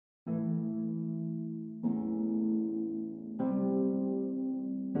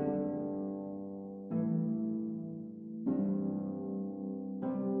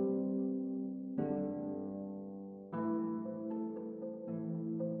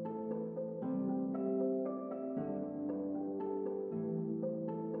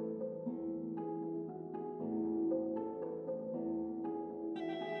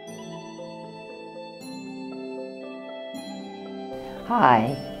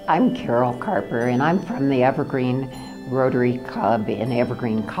Hi, I'm Carol Carper and I'm from the Evergreen Rotary Club in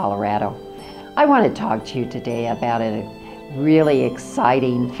Evergreen, Colorado. I want to talk to you today about a really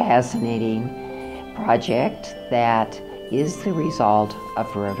exciting, fascinating project that is the result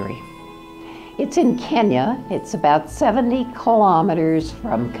of Rotary. It's in Kenya. It's about 70 kilometers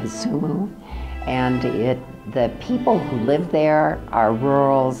from Kisumu, and the people who live there are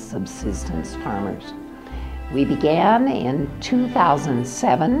rural subsistence farmers. We began in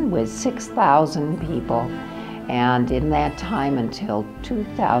 2007 with 6,000 people, and in that time until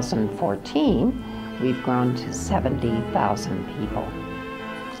 2014, we've grown to 70,000 people.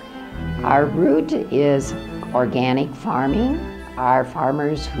 Our route is organic farming. Our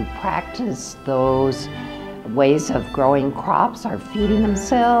farmers who practice those ways of growing crops are feeding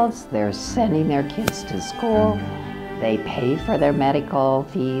themselves, they're sending their kids to school, they pay for their medical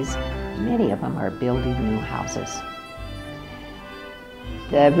fees. Many of them are building new houses.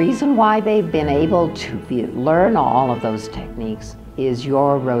 The reason why they've been able to learn all of those techniques is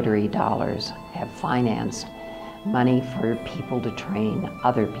your Rotary dollars have financed money for people to train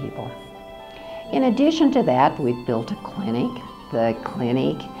other people. In addition to that, we've built a clinic. The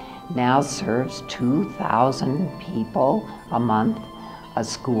clinic now serves 2,000 people a month, a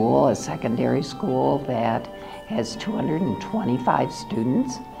school, a secondary school that has 225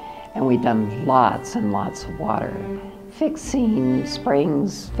 students. And we've done lots and lots of water, fixing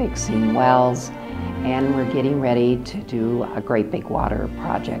springs, fixing wells, and we're getting ready to do a great big water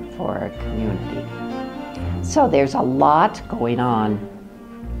project for our community. So there's a lot going on,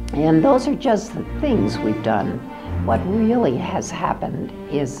 and those are just the things we've done. What really has happened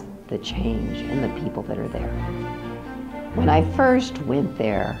is the change in the people that are there. When I first went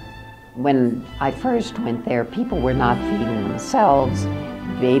there, people were not feeding themselves.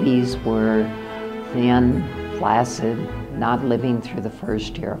 Babies were thin, flaccid, not living through the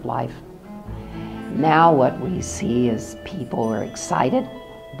first year of life. Now what we see is people are excited.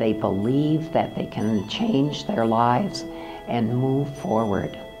 They believe that they can change their lives and move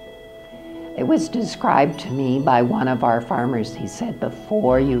forward. It was described to me by one of our farmers. He said,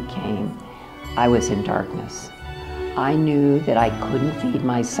 "Before you came, I was in darkness. I knew that I couldn't feed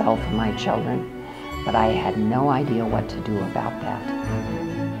myself and my children, but I had no idea what to do about that."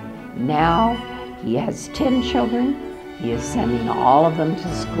 Now he has 10 children. He is sending all of them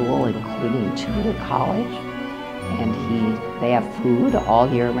to school, including 2 to college. And they have food all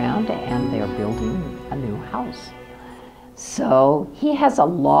year round, and they're building a new house. So he has a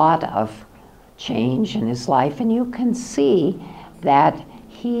lot of change in his life, and you can see that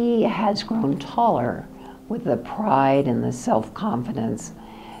he has grown taller with the pride and the self-confidence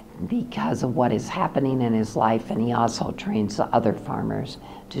because of what is happening in his life, and he also trains the other farmers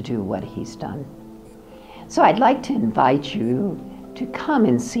to do what he's done. So I'd like to invite you to come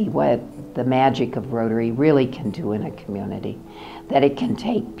and see what the magic of Rotary really can do in a community, that it can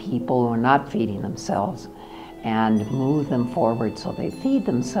take people who are not feeding themselves and move them forward so they feed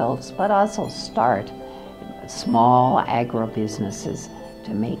themselves, but also start small agro-businesses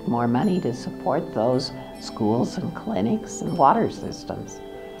to make more money to support those schools and clinics and water systems.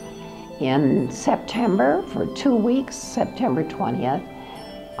 In September, for 2 weeks, September 20th,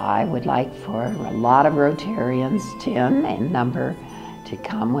 I would like for a lot of Rotarians, 10 in number, to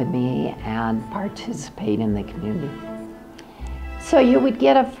come with me and participate in the community. So you would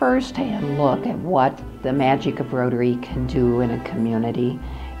get a first-hand look at what the magic of Rotary can do in a community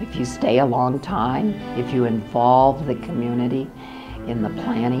if you stay a long time, if you involve the community in the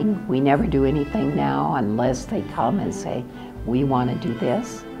planning. We never do anything now unless they come and say, "We want to do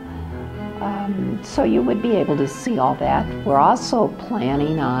this." So you would be able to see all that. We're also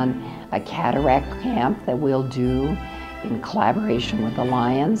planning on a cataract camp that we'll do in collaboration with the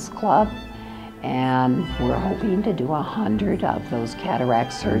Lions Club, and we're hoping to do 100 of those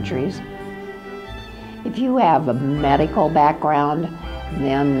cataract surgeries. If you have a medical background,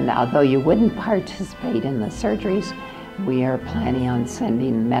 then although you wouldn't participate in the surgeries, we are planning on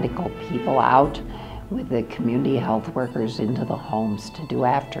sending medical people out with the community health workers into the homes to do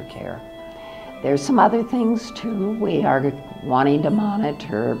aftercare. There's some other things too. We are wanting to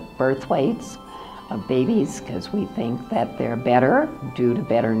monitor birth weights of babies because we think that they're better due to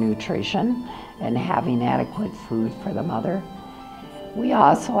better nutrition and having adequate food for the mother. We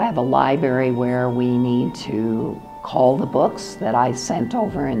also have a library where we need to cull the books that I sent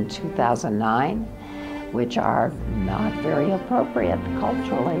over in 2009, which are not very appropriate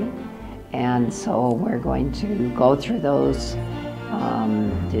culturally. And so we're going to go through those,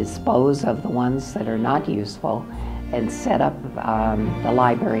 dispose of the ones that are not useful, and set up the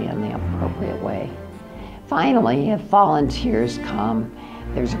library in the appropriate way. Finally, if volunteers come,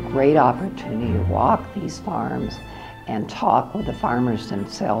 there's a great opportunity to walk these farms and talk with the farmers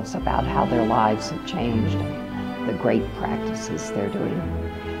themselves about how their lives have changed and the great practices they're doing.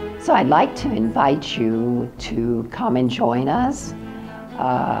 So I'd like to invite you to come and join us.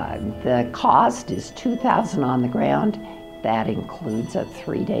 The cost is $2,000 on the ground. That includes a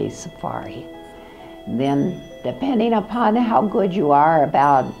 3-day safari. Then, depending upon how good you are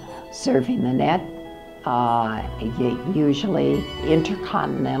about surfing the net, usually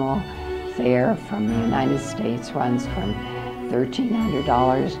intercontinental fare from the United States runs from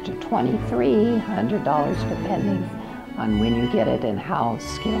 $1,300 to $2,300 depending on when you get it and how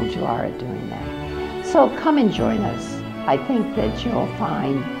skilled you are at doing that. So come and join us. I think that you'll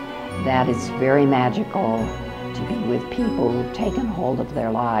find that it's very magical to be with people who've taken hold of their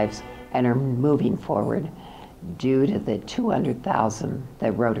lives and are moving forward due to the $200,000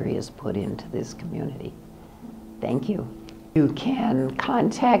 that Rotary has put into this community. Thank you. You can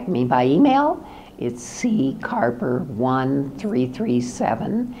contact me by email. It's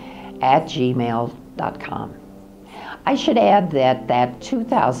ccarper1337@gmail.com. I should add that that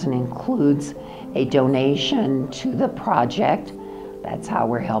 $2,000 includes a donation to the project. That's how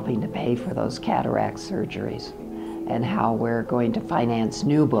we're helping to pay for those cataract surgeries and how we're going to finance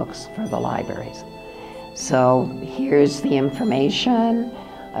new books for the libraries. So here's the information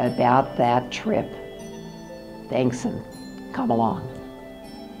about that trip. Thanks, and come along.